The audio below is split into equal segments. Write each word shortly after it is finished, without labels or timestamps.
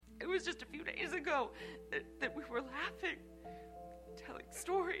was just a few days ago that we were laughing, telling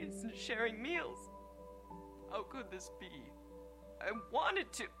stories and sharing meals. How could this be? I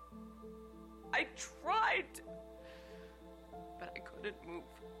wanted to. I tried to. But I couldn't move.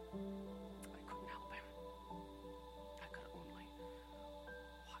 I couldn't help him. I could only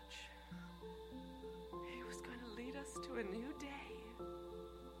watch. He was going to lead us to a new day.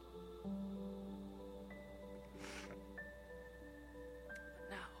 But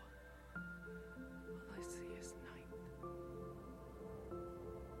now, all I see is night.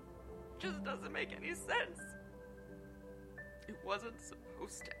 It just doesn't make any sense. It wasn't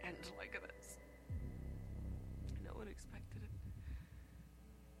supposed to end like this. No one expected it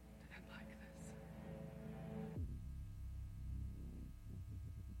to end like this.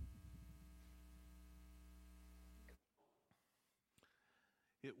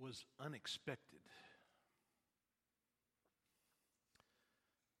 It was unexpected.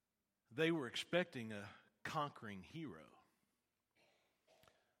 They were expecting a conquering hero,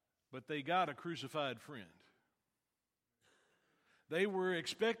 but they got a crucified friend. They were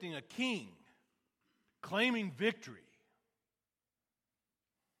expecting a king claiming victory,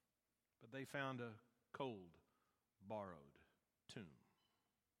 but they found a cold, borrowed tomb.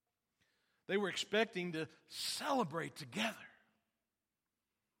 They were expecting to celebrate together,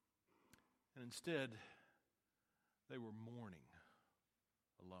 and instead, they were mourning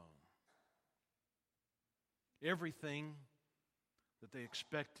alone. Everything that they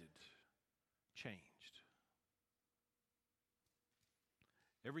expected changed.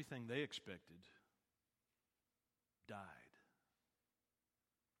 Everything they expected died.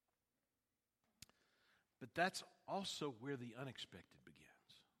 But that's also where the unexpected begins.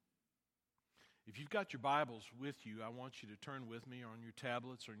 If you've got your Bibles with you, I want you to turn with me on your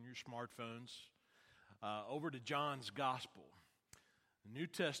tablets or on your smartphones over to John's Gospel. The New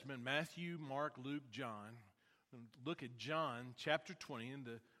Testament, Matthew, Mark, Luke, John. Look at John chapter 20, and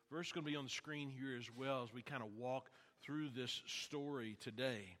the verse is going to be on the screen here as well as we kind of walk through this story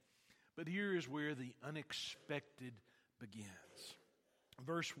today. But here is where the unexpected begins.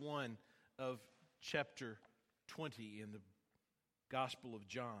 Verse 1 of chapter 20 in the Gospel of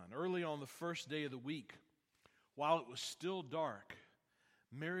John. Early on the first day of the week, while it was still dark,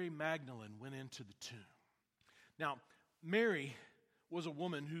 Mary Magdalene went into the tomb. Now, Mary was a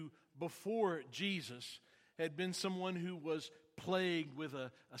woman who, before Jesus, had been someone who was plagued with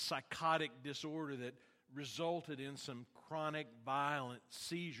a psychotic disorder that resulted in some chronic violent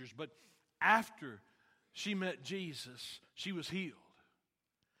seizures. But after she met Jesus, she was healed.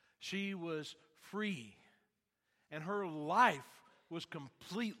 She was free. And her life was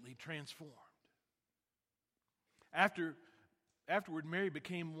completely transformed. Afterward, Mary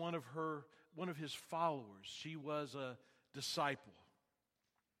became one of his followers. She was a disciple.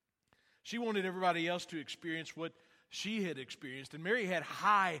 She wanted everybody else to experience what she had experienced. And Mary had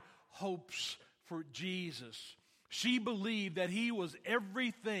high hopes for Jesus. She believed that he was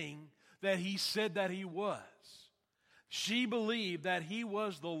everything that he said that he was. She believed that he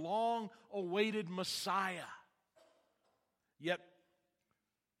was the long-awaited Messiah. Yet,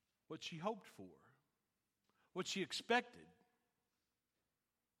 what she hoped for, what she expected,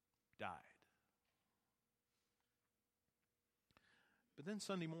 died. But then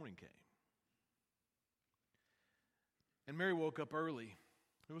Sunday morning came. And Mary woke up early.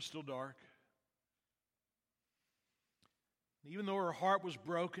 It was still dark. Even though her heart was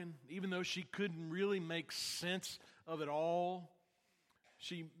broken, even though she couldn't really make sense of it all,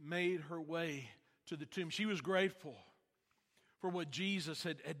 she made her way to the tomb. She was grateful for what Jesus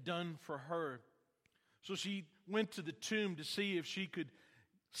had done for her. So she went to the tomb to see if she could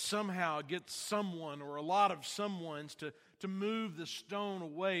somehow get someone or a lot of someones to move the stone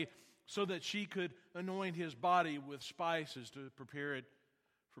away so that she could anoint his body with spices to prepare it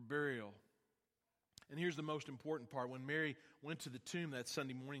for burial. And here's the most important part. When Mary went to the tomb that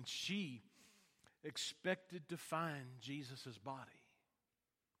Sunday morning, she expected to find Jesus' body.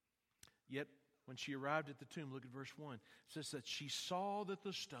 Yet, when she arrived at the tomb, look at verse 1. It says that she saw that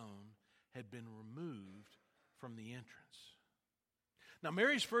the stone had been removed from the entrance. Now,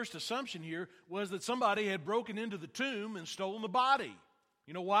 Mary's first assumption here was that somebody had broken into the tomb and stolen the body.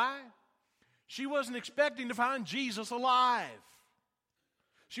 You know why? She wasn't expecting to find Jesus alive.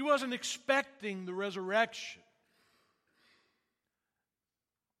 She wasn't expecting the resurrection.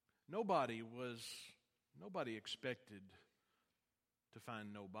 Nobody expected to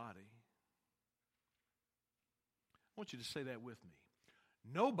find nobody. I want you to say that with me.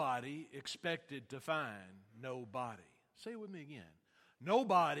 Nobody expected to find nobody. Say it with me again.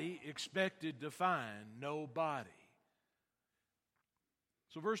 Nobody expected to find nobody.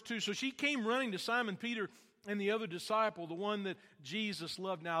 So verse 2, so she came running to Simon Peter and the other disciple, the one that Jesus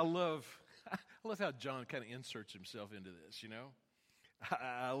loved. Now I love how John kind of inserts himself into this, you know.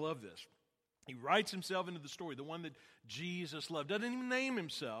 I love this. He writes himself into the story, the one that Jesus loved. Doesn't even name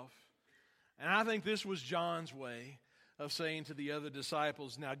himself. And I think this was John's way of saying to the other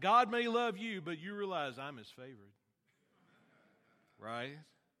disciples, now God may love you, but you realize I'm his favorite. Right?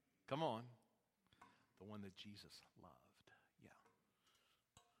 Come on. The one that Jesus loved. Yeah.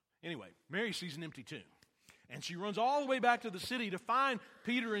 Anyway, Mary sees an empty tomb. And she runs all the way back to the city to find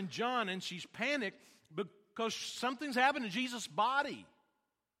Peter and John, and she's panicked because something's happened to Jesus' body.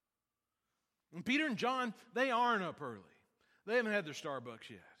 And Peter and John, they aren't up early. They haven't had their Starbucks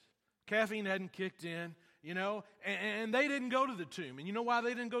yet. Caffeine hadn't kicked in, you know, and they didn't go to the tomb. And you know why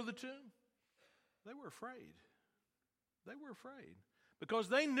they didn't go to the tomb? They were afraid. They were afraid because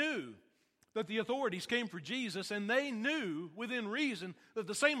they knew that the authorities came for Jesus, and they knew within reason that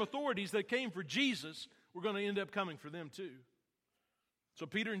the same authorities that came for Jesus were going to end up coming for them too. So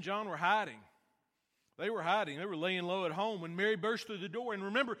Peter and John were hiding. They were hiding. They were laying low at home when Mary burst through the door. And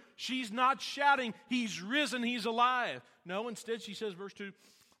remember, she's not shouting, he's risen, he's alive. No, instead she says, verse 2,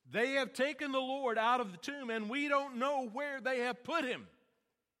 they have taken the Lord out of the tomb, and we don't know where they have put him.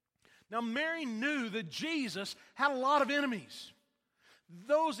 Now Mary knew that Jesus had a lot of enemies.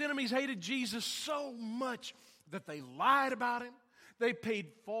 Those enemies hated Jesus so much that they lied about him. They paid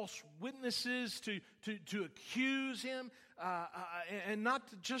false witnesses to accuse him, and not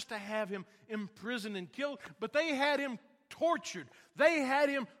just to have him imprisoned and killed, but they had him tortured. They had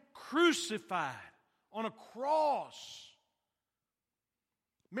him crucified on a cross.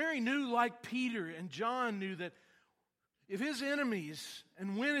 Mary knew, like Peter and John knew, that if his enemies,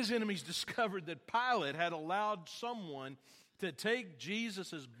 and when his enemies discovered that Pilate had allowed someone to take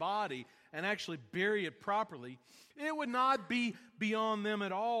Jesus' body and actually bury it properly, it would not be beyond them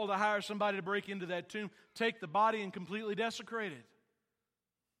at all to hire somebody to break into that tomb, take the body, and completely desecrate it.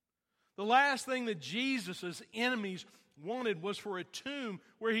 The last thing that Jesus' enemies wanted was for a tomb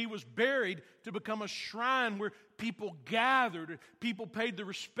where he was buried to become a shrine where people gathered, people paid the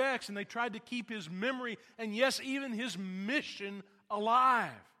respects, and they tried to keep his memory and, yes, even his mission alive.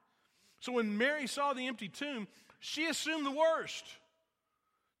 So when Mary saw the empty tomb, she assumed the worst,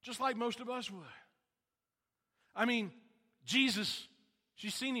 just like most of us would. I mean, Jesus,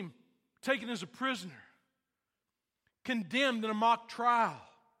 she's seen him taken as a prisoner, condemned in a mock trial,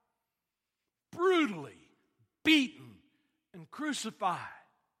 brutally beaten and crucified.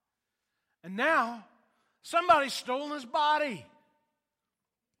 And now, somebody's stolen his body.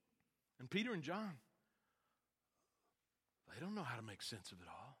 And Peter and John, they don't know how to make sense of it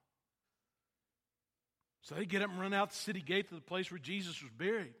all. So they get up and run out the city gate to the place where Jesus was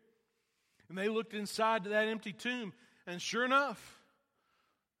buried. And they looked inside to that empty tomb, and sure enough,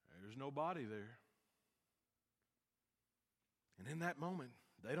 there's no body there. And in that moment,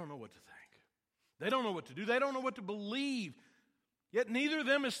 they don't know what to think. They don't know what to do. They don't know what to believe. Yet neither of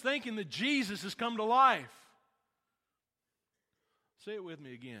them is thinking that Jesus has come to life. Say it with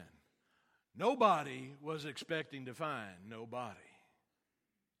me again. Nobody was expecting to find nobody.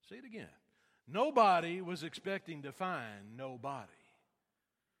 Say it again. Nobody was expecting to find nobody.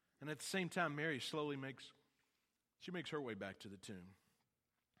 And at the same time, Mary slowly makes her way back to the tomb.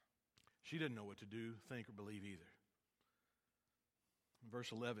 She didn't know what to do, think, or believe either. In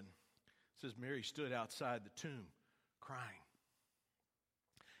verse 11, it says, Mary stood outside the tomb crying.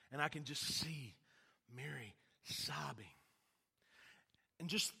 And I can just see Mary sobbing. And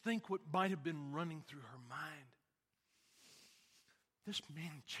just think what might have been running through her mind. This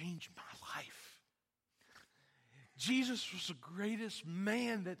man changed my life. Jesus was the greatest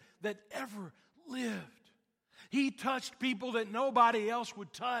man that ever lived. He touched people that nobody else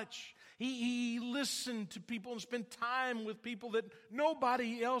would touch. He listened to people and spent time with people that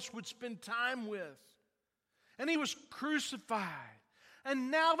nobody else would spend time with. And he was crucified. And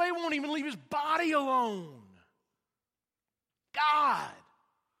now they won't even leave his body alone. God,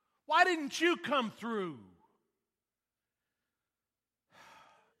 why didn't you come through?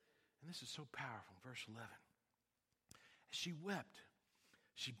 And this is so powerful. Verse 11. As she wept,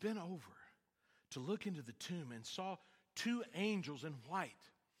 she bent over to look into the tomb and saw two angels in white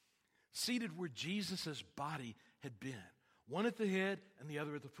seated where Jesus' body had been, one at the head and the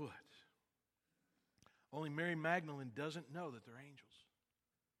other at the foot. Only Mary Magdalene doesn't know that they're angels.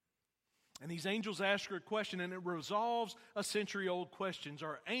 And these angels ask her a question, and it resolves a century-old question.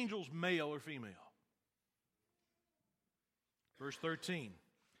 Are angels male or female? Verse 13.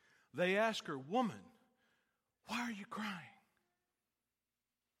 They ask her, woman, why are you crying?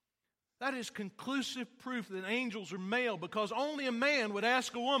 That is conclusive proof that angels are male, because only a man would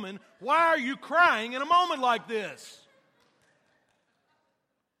ask a woman, "Why are you crying in a moment like this?"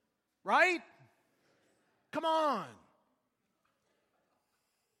 Right? Come on.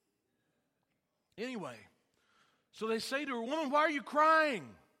 Anyway, so they say to her, "Woman, why are you crying?"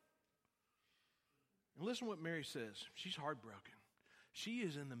 And listen to what Mary says. She's heartbroken. She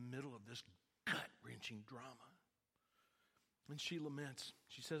is in the middle of this gut-wrenching drama. And she laments.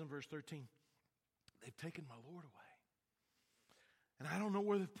 She says in verse 13, "They've taken my Lord away, and I don't know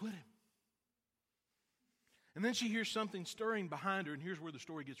where they've put him." And then she hears something stirring behind her, and here's where the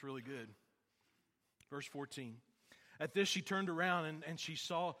story gets really good. Verse 14. At this she turned around and she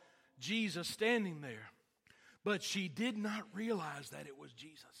saw Jesus standing there, but she did not realize that it was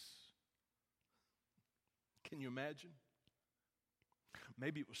Jesus. Can you imagine?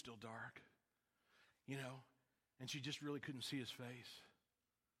 Maybe it was still dark, and she just really couldn't see his face.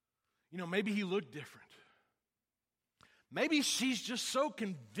 Maybe he looked different. Maybe she's just so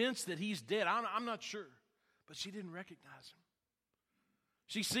convinced that he's dead. I'm not sure. But she didn't recognize him.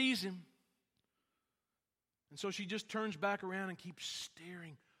 She sees him. And so she just turns back around and keeps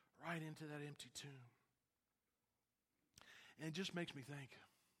staring right into that empty tomb. And it just makes me think,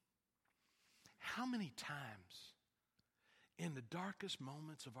 how many times in the darkest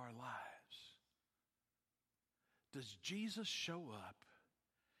moments of our lives does Jesus show up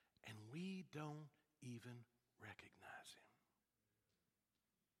and we don't even recognize him?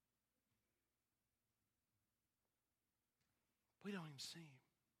 We don't even see him.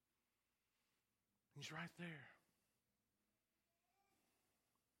 He's right there.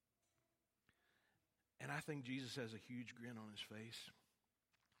 And I think Jesus has a huge grin on his face.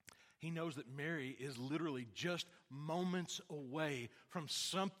 He knows that Mary is literally just moments away from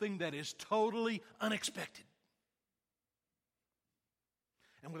something that is totally unexpected.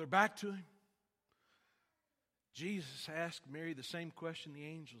 And with her back to him, Jesus asked Mary the same question the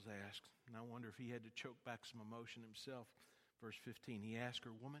angels asked. And I wonder if he had to choke back some emotion himself. Verse 15, he asked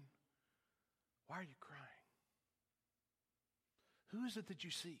her, "Woman, why are you crying? Who is it that you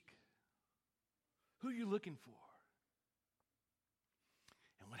seek? Who are you looking for?"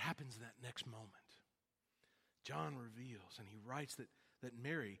 And what happens in that next moment? John reveals, and he writes that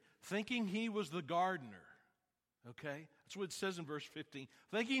Mary, thinking he was the gardener, okay? That's what it says in verse 15.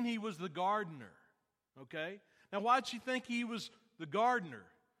 Thinking he was the gardener, okay? Now, why'd she think he was the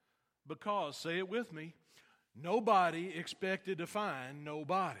gardener? Because, say it with me, nobody expected to find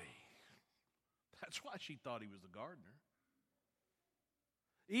nobody. That's why she thought he was the gardener.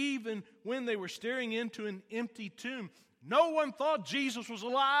 Even when they were staring into an empty tomb, no one thought Jesus was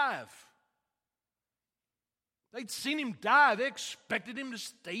alive. They'd seen him die. They expected him to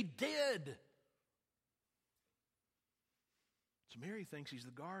stay dead. So Mary thinks he's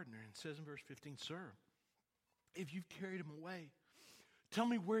the gardener and says in verse 15, "Sir, if you've carried him away, tell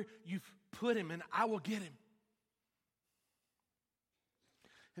me where you've put him and I will get him."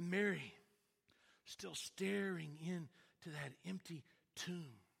 And Mary, still staring into that empty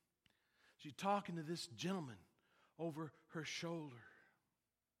tomb, she's talking to this gentleman over her shoulder.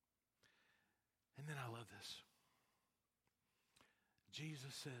 And then I love this.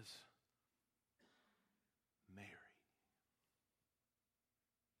 Jesus says, "Mary."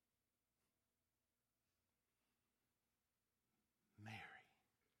 Mary.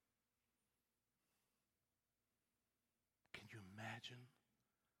 Can you imagine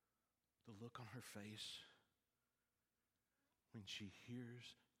the look on her face when she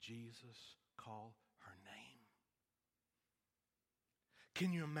hears Jesus call her name?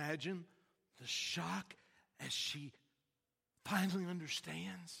 Can you imagine the shock as she finally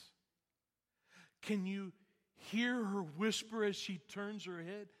understands? Can you hear her whisper as she turns her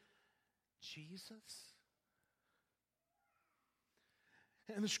head, "Jesus"?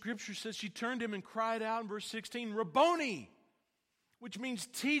 And the scripture says she turned to him and cried out in verse 16, "Rabboni," which means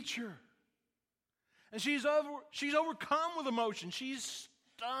teacher. And she's overcome with emotion. She's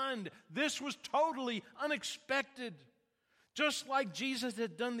stunned. This was totally unexpected. Just like Jesus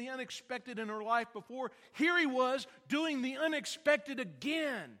had done the unexpected in her life before, here he was doing the unexpected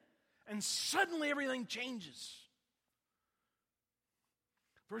again. And suddenly everything changes.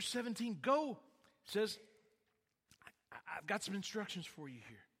 Verse 17, "Go," says, I've got some instructions for you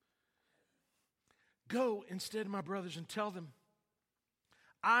here. "Go instead of my brothers and tell them,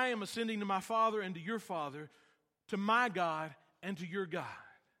 I am ascending to my Father and to your Father, to my God and to your God."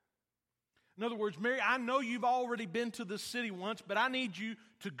 In other words, Mary, I know you've already been to this city once, but I need you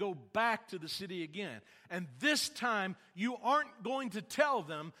to go back to the city again. And this time, you aren't going to tell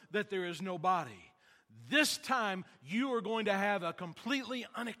them that there is no body. This time, you are going to have a completely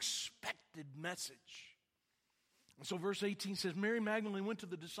unexpected message. And so verse 18 says, Mary Magdalene went to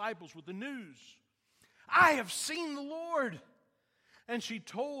the disciples with the news. I have seen the Lord. And she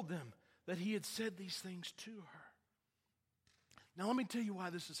told them that he had said these things to her. Now let me tell you why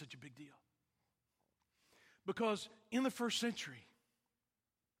this is such a big deal. Because in the first century,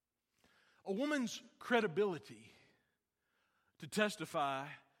 a woman's credibility to testify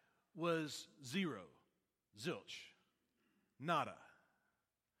was zero, zilch, nada.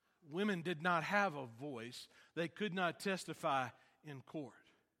 Women did not have a voice. They could not testify in court.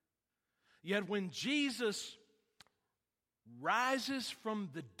 Yet when Jesus rises from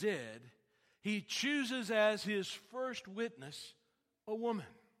the dead, he chooses as his first witness a woman.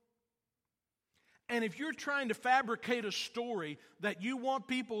 And if you're trying to fabricate a story that you want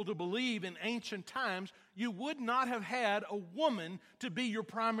people to believe in ancient times, you would not have had a woman to be your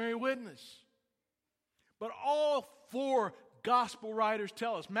primary witness. But all four gospel writers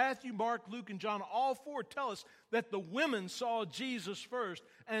tell us, Matthew, Mark, Luke, and John, all four tell us that the women saw Jesus first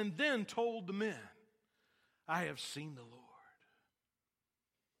and then told the men, I have seen the Lord.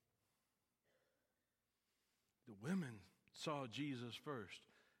 The women saw Jesus first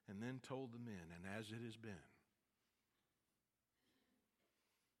and then told the men, and as it has been,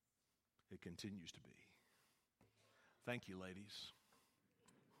 it continues to be. Thank you, ladies.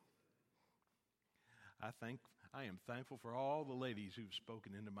 I am thankful for all the ladies who've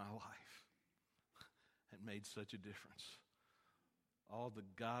spoken into my life and made such a difference. All the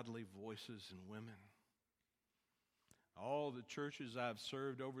godly voices in women. All the churches I've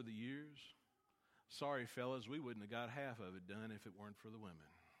served over the years. Sorry, fellas, we wouldn't have got half of it done if it weren't for the women.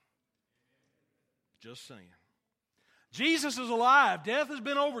 Just saying. Jesus is alive. Death has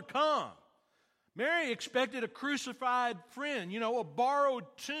been overcome. Mary expected a crucified friend, a borrowed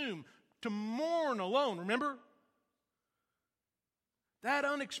tomb to mourn alone, remember? That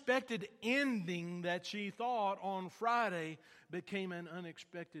unexpected ending that she thought on Friday became an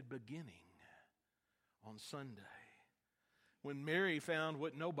unexpected beginning on Sunday, when Mary found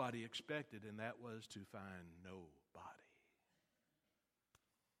what nobody expected, and that was to find nobody.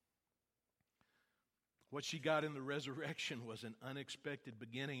 What she got in the resurrection was an unexpected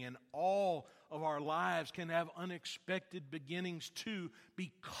beginning, and all of our lives can have unexpected beginnings too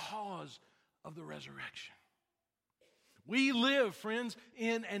because of the resurrection. We live, friends,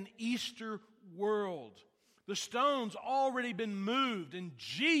 in an Easter world. The stone's already been moved and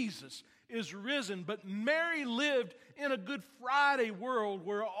Jesus is risen. But Mary lived in a Good Friday world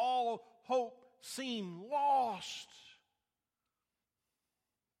where all hope seemed lost.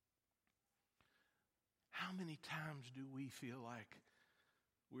 How many times do we feel like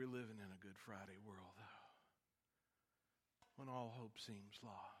we're living in a Good Friday world, though, when all hope seems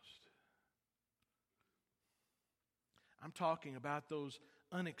lost? I'm talking about those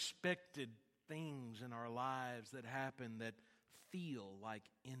unexpected things in our lives that happen that feel like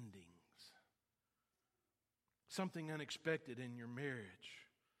endings. Something unexpected in your marriage.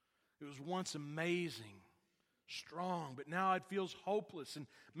 It was once amazing, strong, but now it feels hopeless, and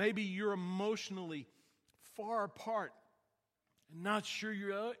maybe you're emotionally far apart and not sure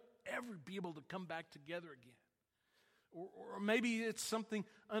you'll ever be able to come back together again. Or maybe it's something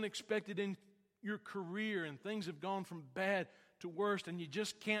unexpected in your career and things have gone from bad to worse and you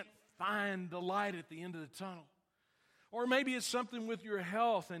just can't find the light at the end of the tunnel. Or maybe it's something with your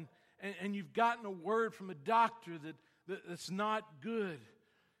health and you've gotten a word from a doctor that's not good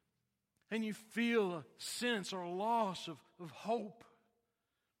and you feel a sense or a loss of hope.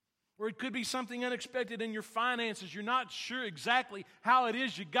 Or it could be something unexpected in your finances. You're not sure exactly how it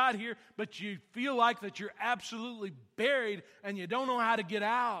is you got here, but you feel like that you're absolutely buried and you don't know how to get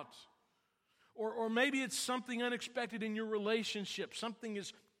out. Or maybe it's something unexpected in your relationship. Something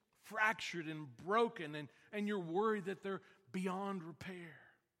is fractured and broken and you're worried that they're beyond repair.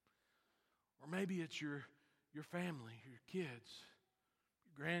 Or maybe it's your family, your kids,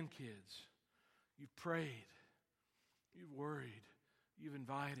 your grandkids. You've prayed, you've worried, you've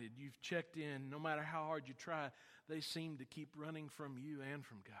invited, you've checked in. No matter how hard you try, they seem to keep running from you and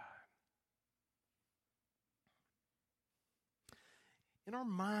from God. In our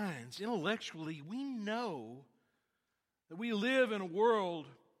minds, intellectually, we know that we live in a world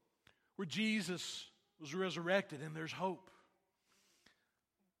where Jesus was resurrected and there's hope.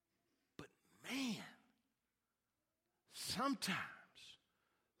 But man, sometimes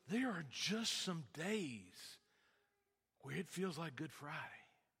there are just some days where it feels like Good Friday.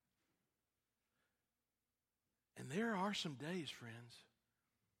 And there are some days, friends,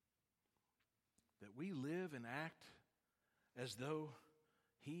 that we live and act as though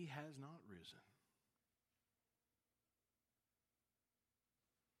He has not risen.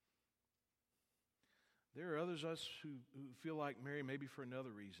 There are others of us who feel like Mary, maybe for another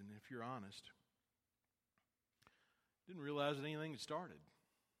reason, if you're honest. Didn't realize that anything had started.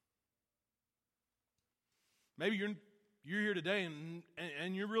 Maybe you're here today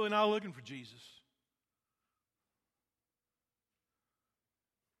and you're really not looking for Jesus.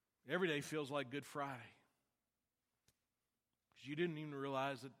 Every day feels like Good Friday. Because you didn't even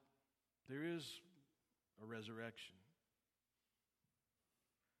realize that there is a resurrection.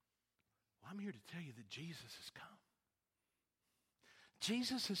 Well, I'm here to tell you that Jesus has come.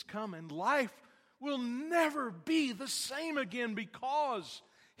 Jesus has come, and life will never be the same again because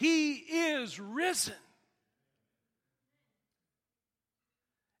He is risen.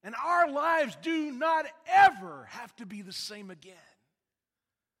 And our lives do not ever have to be the same again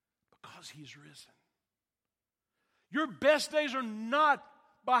because He's risen. Your best days are not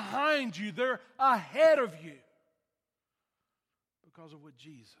behind you, they're ahead of you because of what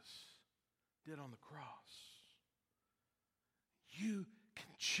Jesus did on the cross. You can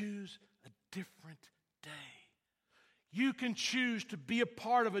choose a different day. You can choose to be a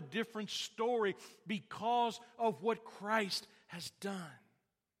part of a different story because of what Christ has done.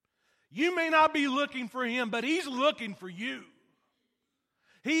 You may not be looking for Him, but He's looking for you.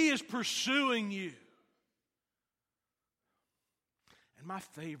 He is pursuing you. And my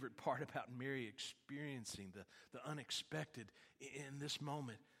favorite part about Mary experiencing the unexpected in this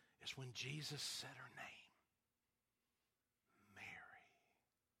moment is when Jesus said her name, Mary.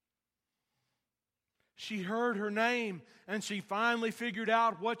 She heard her name and she finally figured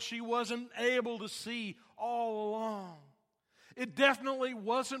out what she wasn't able to see all along. It definitely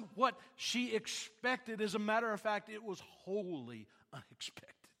wasn't what she expected. As a matter of fact, it was wholly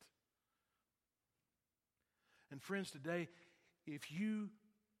unexpected. And friends, today, if you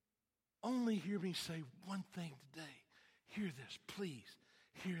only hear me say one thing today, hear this, please,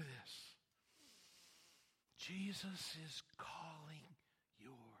 hear this. Jesus is calling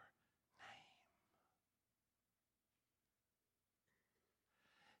your name.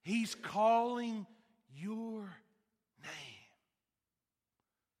 He's calling your name.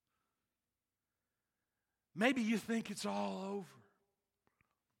 Maybe you think it's all over.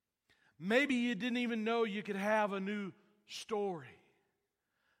 Maybe you didn't even know you could have a new story.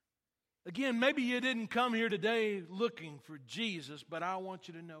 Again, maybe you didn't come here today looking for Jesus, but I want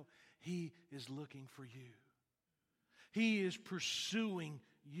you to know He is looking for you. He is pursuing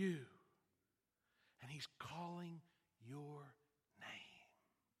you. And He's calling your name.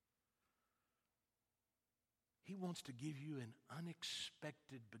 He wants to give you an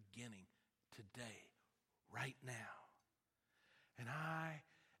unexpected beginning today, right now. And I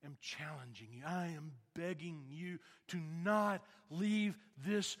am challenging you. I am begging you to not leave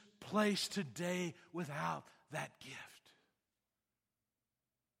this place today without that gift.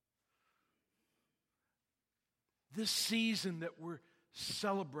 This season that we're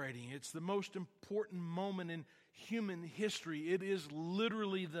celebrating, it's the most important moment in human history. It is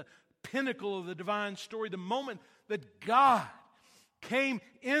literally the pinnacle of the divine story, the moment that God came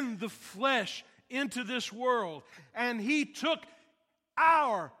in the flesh into this world, and He took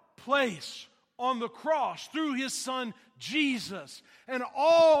our place on the cross through His Son Jesus, and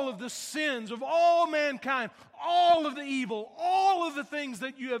all of the sins of all mankind, all of the evil, all of the things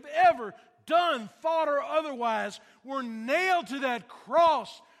that you have ever done, thought, or otherwise were nailed to that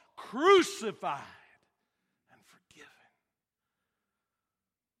cross, crucified and forgiven.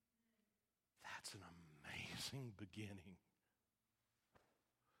 That's an amazing beginning.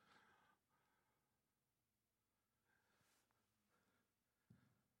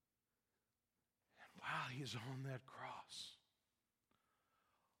 While He's on that cross,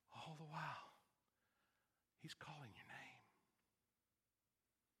 all the while, He's calling your name.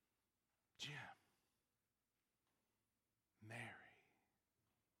 Jim, Mary,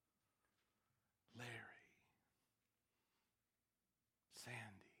 Larry,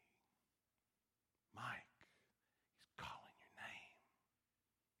 Sandy, Mike. He's calling your name.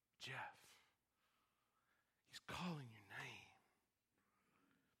 Jeff, He's calling your name.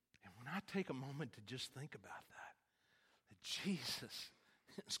 And when I take a moment to just think about that Jesus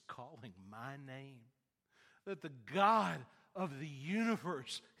is calling my name, that the God of the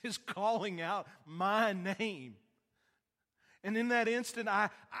universe is calling out my name. And in that instant,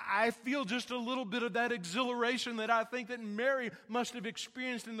 I feel just a little bit of that exhilaration that I think that Mary must have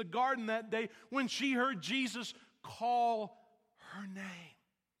experienced in the garden that day when she heard Jesus call her name.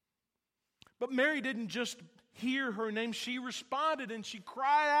 But Mary didn't just hear her name, she responded and she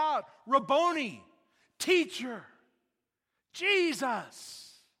cried out, Rabboni, teacher, Jesus.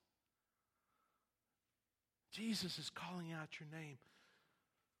 Jesus is calling out your name.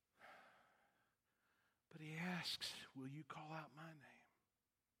 But he asks, will you call out my name?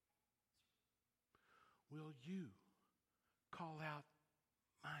 Will you call out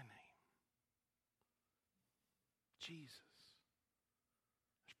my name? Jesus.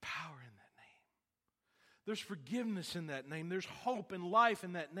 There's power in that name. There's forgiveness in that name. There's hope and life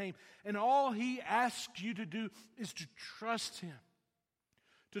in that name. And all he asks you to do is to trust him.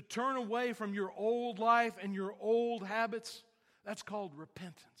 To turn away from your old life and your old habits. That's called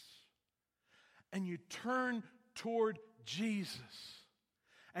repentance. And you turn toward Jesus.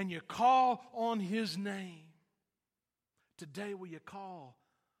 And you call on his name. Today, will you call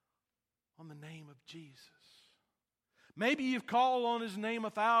on the name of Jesus? Maybe you've called on his name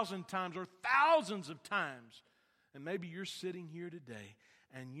 1,000 times or thousands of times. And maybe you're sitting here today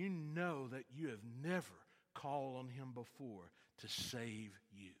and you know that you have never called on him before to save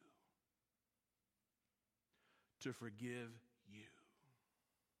you, to forgive you.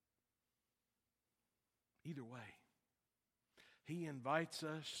 Either way, he invites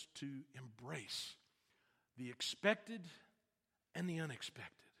us to embrace the expected and the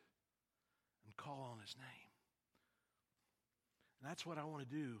unexpected and call on his name. And that's what I want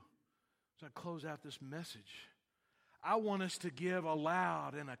to do as I close out this message. I want us to give a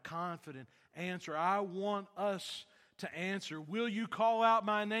loud and a confident answer. I want us to answer, will you call out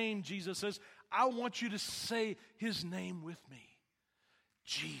my name? Jesus says, I want you to say his name with me.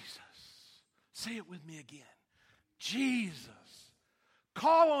 Jesus. Say it with me again. Jesus.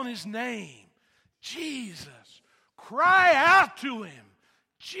 Call on his name. Jesus. Cry out to him.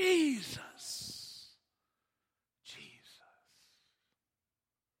 Jesus. Jesus.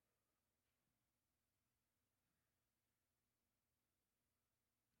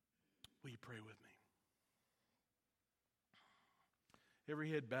 Will you pray with me? Every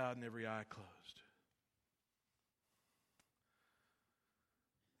head bowed and every eye closed.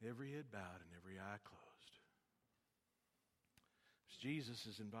 Every head bowed and every eye closed. As Jesus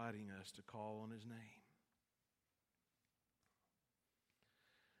is inviting us to call on his name.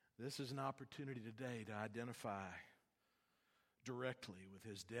 This is an opportunity today to identify directly with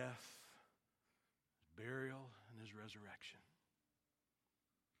his death, his burial, and his resurrection.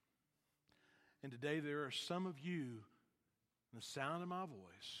 And today there are some of you, in the sound of my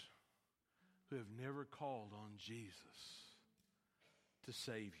voice, who have never called on Jesus to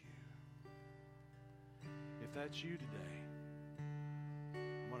save you. If that's you today,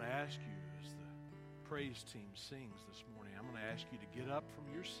 I'm going to ask you as the praise team sings this morning, I'm going to ask you to get up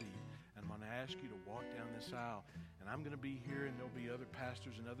from your seat and I'm going to ask you to walk down this aisle. And I'm going to be here and there'll be other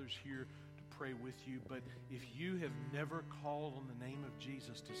pastors and others here to pray with you. But if you have never called on the name of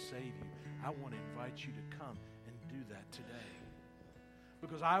Jesus to save you, I want to invite you to come and do that today.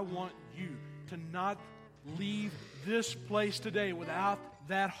 Because I want you to not leave this place today without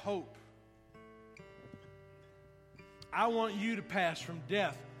that hope. I want you to pass from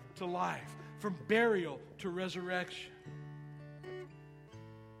death to life, from burial to resurrection.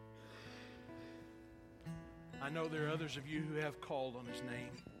 I know there are others of you who have called on his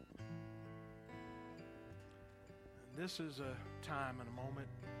name. And this is a time and a moment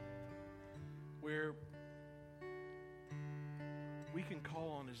where we can call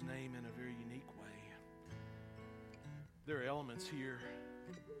on his name in a very unique way. There are elements here,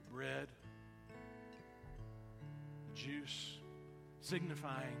 bread, juice,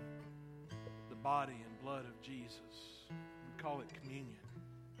 signifying the body and blood of Jesus. We call it communion.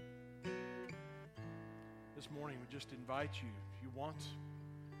 This morning we just invite you, if you want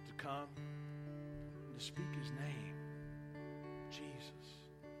to come and to speak his name, Jesus,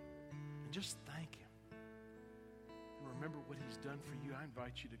 and just thank him. And remember what he's done for you. I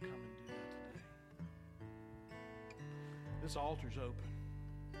invite you to come and do that today. This altar's open.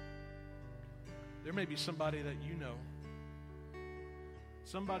 There may be somebody that you know.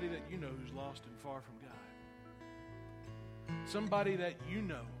 Somebody that you know who's lost and far from God. Somebody that you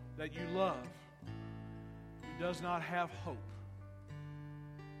know, that you love, who does not have hope.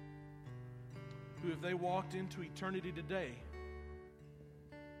 Who, if they walked into eternity today,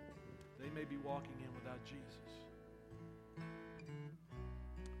 they may be walking in without Jesus.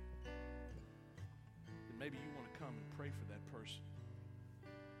 And maybe you want to come and pray for that person.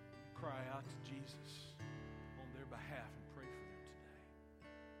 Cry out to Jesus on their behalf and pray for them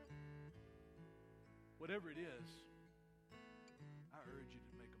today. Whatever it is,